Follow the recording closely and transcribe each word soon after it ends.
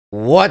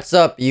What's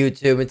up,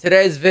 YouTube? In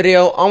today's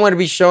video, I'm going to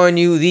be showing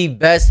you the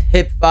best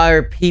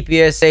hipfire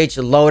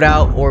PPSH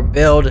loadout or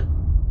build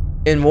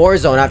in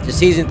Warzone after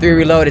Season 3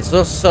 Reloaded.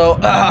 So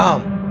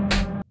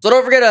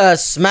don't forget to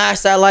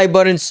smash that like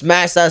button,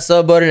 smash that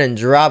sub button, and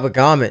drop a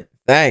comment.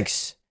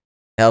 Thanks.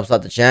 It helps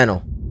out the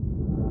channel.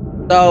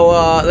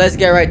 So, let's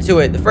get right to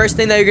it. The first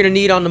thing that you're going to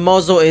need on the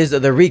muzzle is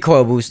the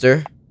recoil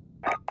booster.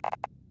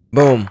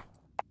 Boom.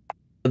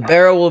 The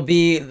barrel will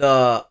be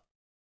the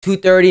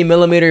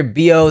 230mm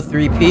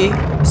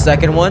BO3P,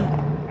 second one.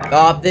 The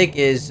optic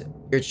is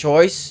your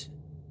choice.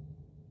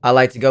 I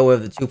like to go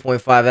with the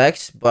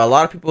 2.5x, but a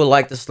lot of people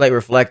like the slate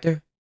reflector.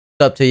 It's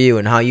up to you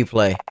and how you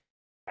play.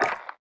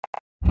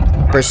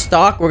 For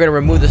stock, we're gonna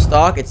remove the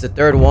stock. It's the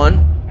third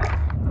one.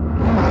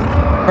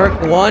 Perk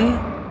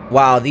 1.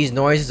 Wow, these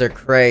noises are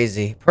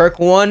crazy. Perk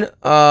 1,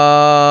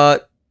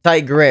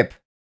 tight grip.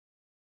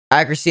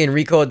 Accuracy and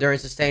recoil during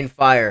sustained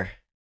fire.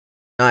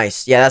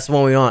 Nice. Yeah, that's the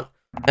one we want.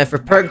 And for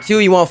perk 2,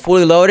 you want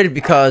fully loaded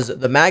because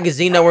the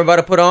magazine that we're about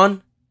to put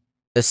on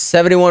is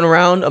 71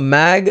 round a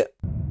mag.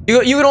 You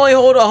can only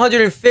hold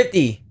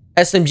 150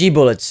 SMG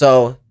bullets,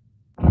 so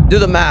do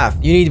the math.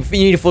 You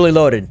need fully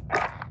loaded.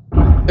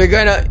 You're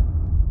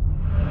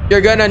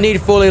gonna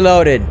need fully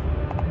loaded.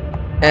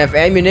 And for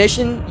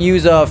ammunition,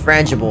 use a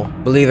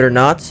frangible. Believe it or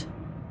not,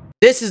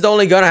 this is the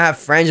only gun I have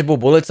frangible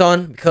bullets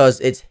on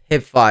because it's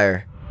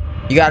hipfire.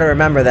 You gotta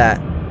remember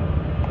that.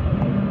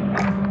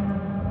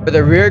 For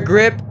the rear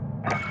grip,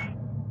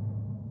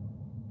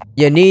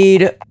 you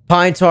need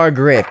pine tar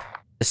grip,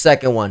 the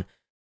second one.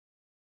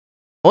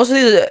 Most of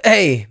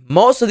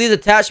these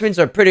attachments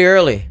are pretty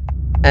early.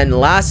 And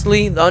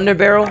lastly, the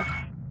underbarrel,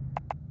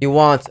 you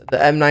want the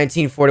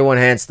M1941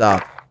 hand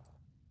stock.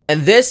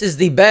 And this is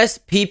the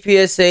best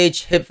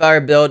PPSH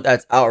hipfire build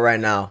that's out right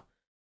now.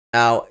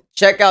 Now,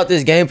 check out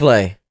this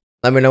gameplay.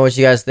 Let me know what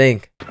you guys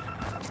think. Got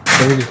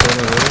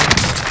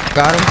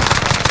him?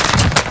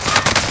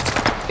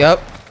 Yep.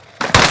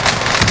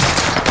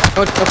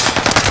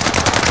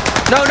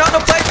 No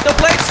plates, no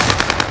plates.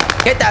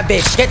 Get that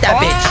bitch, get that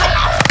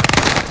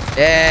bitch.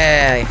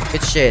 Yeah,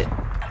 good shit.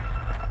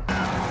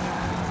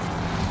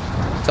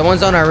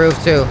 Someone's on our roof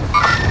too.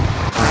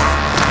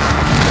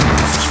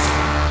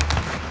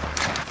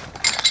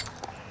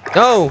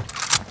 No.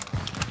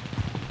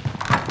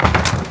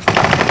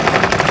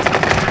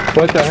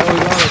 What the hell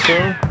is on it, bro?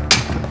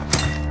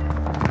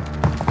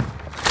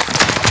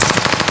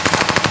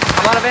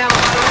 I'm out of ammo,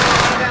 I'm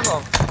out of ammo.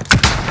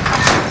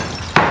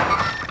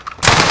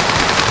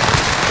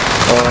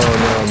 Oh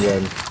no, I'm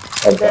dead.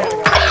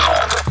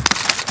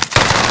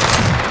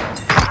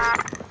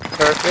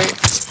 Perfect.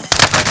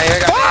 Hey, I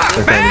got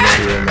man!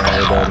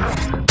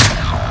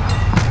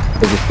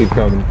 They just keep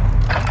coming.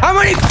 How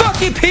many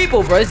fucking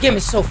people, bro? This game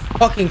is so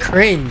fucking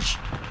cringe.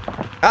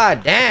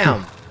 God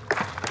damn.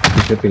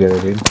 Keep it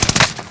together, dude.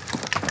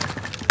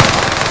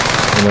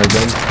 Am I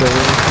done still?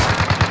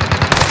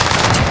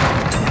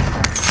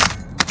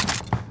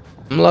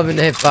 I'm loving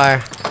the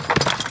hipfire.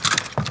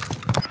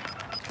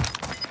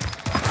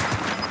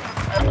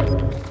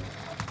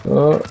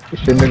 Oh, you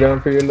shouldn't have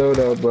gone for your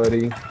loadout,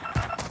 buddy.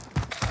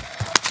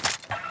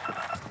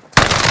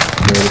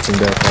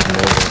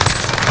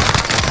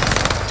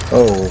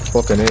 Oh,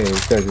 fucking A.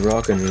 This guy's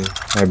rocking me.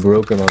 I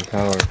broke him on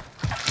tower. I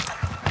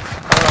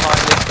don't know how I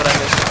missed, but I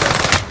missed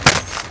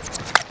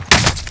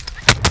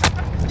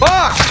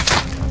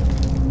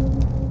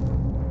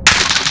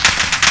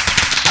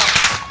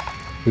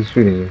it. Who's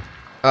shooting you?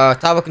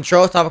 Top of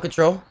control, top of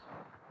control.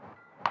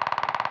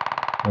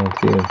 I don't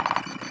see him.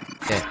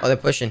 Yeah, oh, they're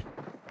pushing.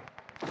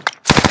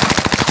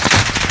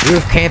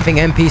 Roof camping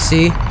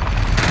NPC.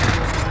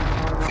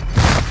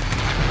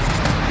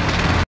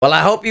 Well,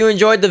 I hope you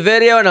enjoyed the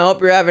video and I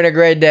hope you're having a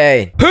great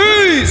day.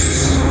 Peace!